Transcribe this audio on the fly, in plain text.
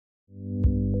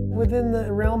within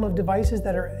the realm of devices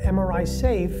that are MRI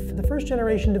safe, the first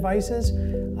generation devices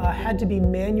had to be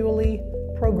manually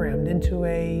programmed into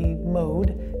a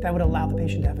mode that would allow the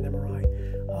patient to have an MRI.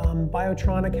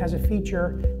 BIOTRONIK has a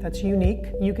feature that's unique.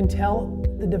 You can tell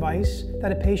the device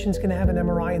that a patient's going to have an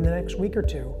MRI in the next week or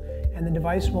two, and the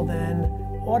device will then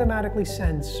automatically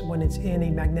sense when it's in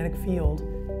a magnetic field,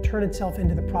 turn itself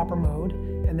into the proper mode,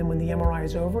 and then when the MRI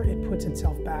is over, it puts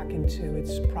itself back into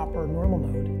its proper normal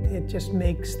mode. It just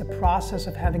makes the process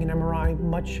of having an MRI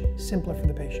much simpler for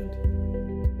the patient.